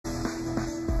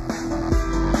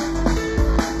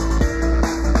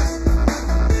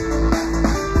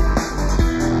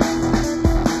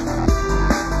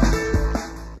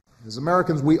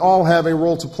Americans, we all have a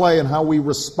role to play in how we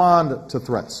respond to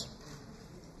threats.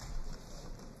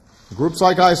 Groups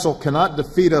like ISIL cannot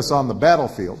defeat us on the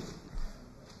battlefield,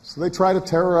 so they try to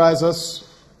terrorize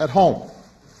us at home,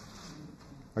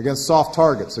 against soft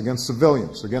targets, against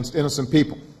civilians, against innocent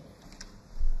people.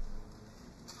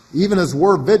 Even as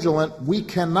we're vigilant, we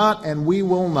cannot and we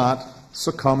will not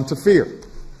succumb to fear.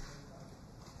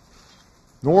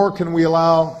 Nor can we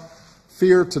allow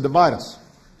fear to divide us,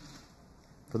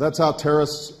 for that's how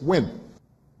terrorists win.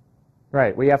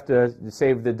 Right. We have to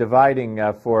save the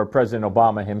dividing for President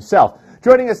Obama himself.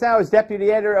 Joining us now is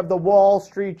Deputy Editor of the Wall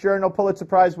Street Journal, Pulitzer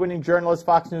Prize winning journalist,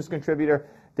 Fox News contributor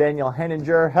Daniel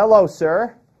Henninger. Hello,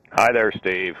 sir. Hi there,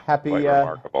 Steve. Quite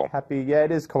remarkable. Yeah,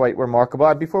 it is quite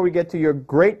remarkable. Before we get to your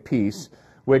great piece,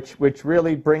 which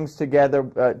really brings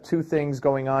together two things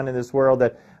going on in this world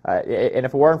that, and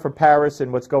if it weren't for Paris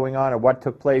and what's going on and what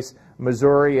took place,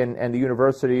 Missouri and the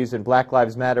universities and Black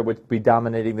Lives Matter would be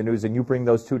dominating the news, and you bring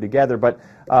those two together. But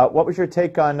what was your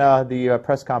take on the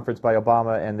press conference by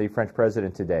Obama and the French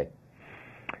president today?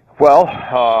 Well,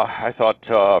 I thought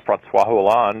François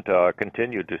Hollande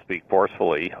continued to speak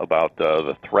forcefully about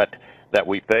the threat that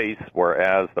we face,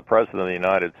 whereas the President of the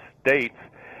United States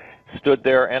stood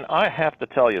there. And I have to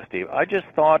tell you, Steve, I just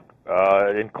thought,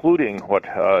 including what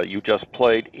you just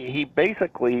played, he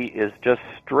basically is just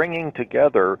stringing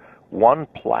together one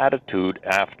platitude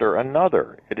after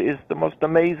another. It is the most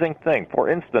amazing thing. For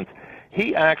instance,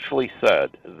 he actually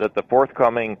said that the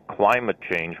forthcoming climate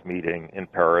change meeting in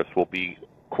Paris will be,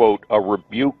 quote, a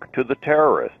rebuke to the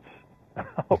terrorists.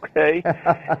 Okay?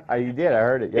 You did, I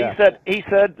heard it, yeah. He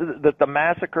said that the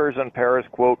massacres in Paris,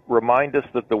 quote, remind us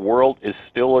that the world is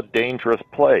still a dangerous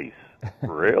place.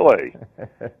 Really?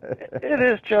 It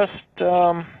is just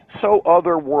so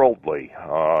otherworldly,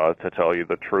 to tell you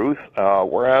the truth,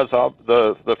 whereas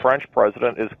the French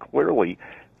president is clearly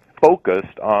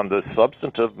focused on the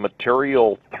substantive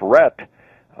material threat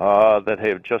that they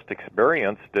have just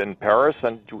experienced in Paris,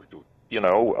 and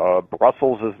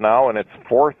Brussels is now in its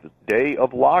fourth day of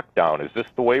lockdown. Is this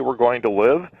the way we're going to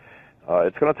live?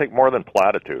 It's going to take more than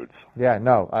platitudes. Yeah,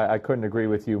 no, I couldn't agree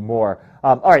with you more.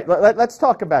 All right, let's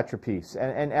talk about your piece,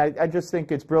 and I just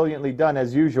think it's brilliantly done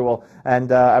as usual.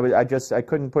 And I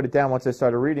couldn't put it down once I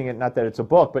started reading it. Not that it's a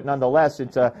book, but nonetheless,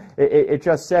 it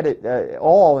just said it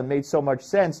all and made so much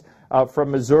sense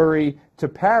from Missouri to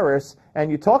Paris.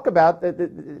 And you talk about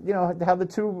how the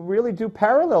two really do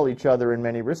parallel each other in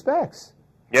many respects.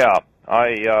 Yeah,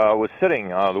 I was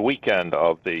sitting on the weekend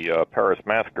of the Paris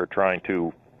massacre trying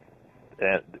to.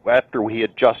 After we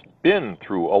had just been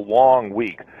through a long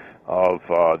week of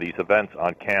these events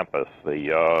on campus, the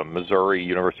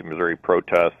University of Missouri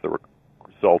protests that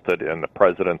resulted in the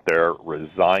president there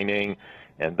resigning,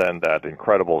 and then that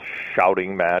incredible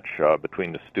shouting match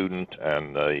between the student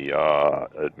and the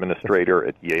administrator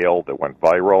at Yale that went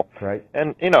viral. Right.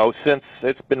 And, since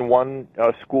it's been one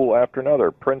school after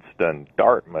another, Princeton,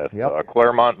 Dartmouth,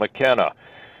 Claremont McKenna.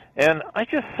 And I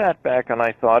just sat back and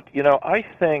I thought, I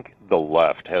think the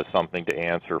left has something to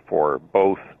answer for,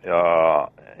 both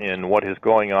in what is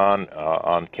going on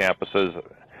campuses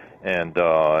and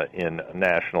in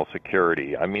national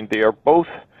security. I mean, they are both,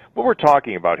 what we're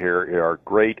talking about here are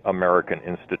great American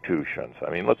institutions.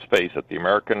 I mean, let's face it, the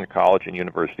American college and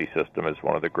university system is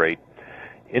one of the great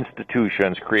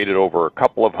institutions created over a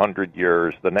couple of hundred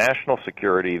years. The national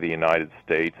security of the United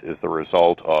States is the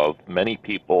result of many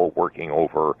people working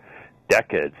over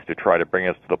decades to try to bring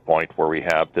us to the point where we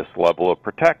have this level of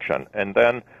protection. And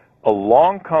then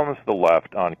along comes the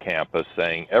left on campus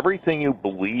saying everything you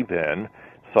believe in,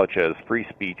 such as free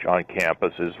speech on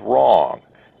campus, is wrong,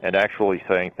 and actually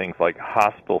saying things like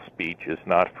hostile speech is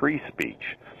not free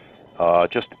speech,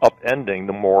 just upending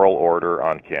the moral order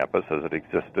on campus as it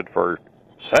existed for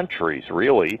centuries,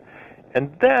 really.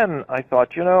 And then I thought,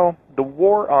 the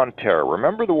war on terror.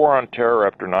 Remember the war on terror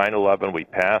after 9/11? We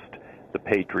passed the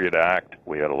Patriot Act.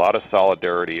 We had a lot of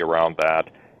solidarity around that.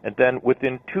 And then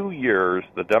within 2 years,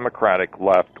 the Democratic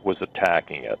left was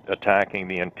attacking it, attacking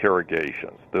the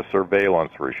interrogations, the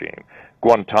surveillance regime,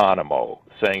 Guantanamo,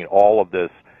 saying all of this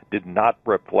did not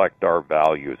reflect our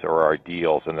values or our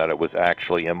ideals and that it was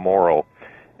actually immoral.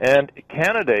 And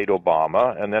candidate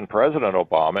Obama and then President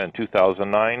Obama in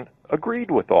 2009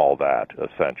 agreed with all that,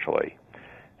 essentially.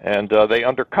 And they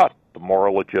undercut the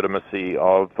moral legitimacy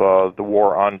of the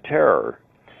war on terror.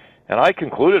 And I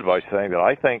concluded by saying that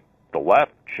I think the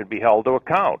left should be held to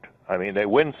account. I mean, they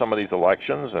win some of these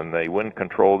elections and they win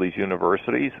control of these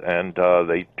universities and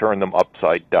they turn them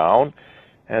upside down,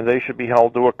 and they should be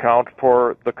held to account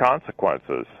for the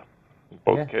consequences.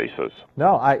 Both cases.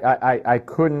 No, I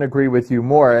couldn't agree with you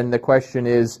more. And the question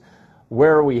is,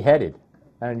 where are we headed?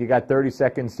 And you got 30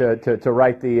 seconds to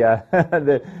write the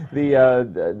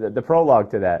the prologue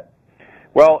to that.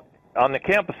 Well, on the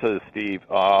campuses, Steve,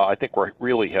 I think we're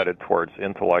really headed towards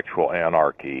intellectual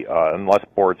anarchy, unless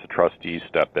boards of trustees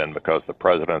step in because the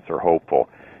presidents are hopeful.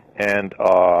 And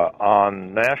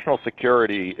on national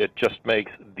security, it just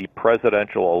makes the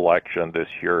presidential election this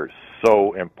year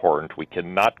so important. We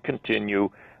cannot continue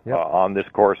on this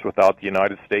course without the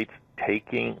United States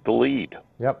taking the lead.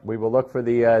 Yep, we will look for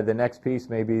the next piece.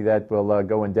 Maybe that will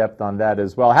go in depth on that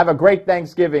as well. Have a great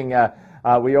Thanksgiving.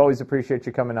 We always appreciate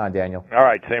you coming on, Daniel. All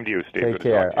right, same to you, Steve. Take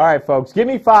care. All right, folks, Give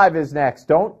Me 5 is next.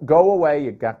 Don't go away.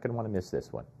 You're not going to want to miss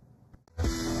this one.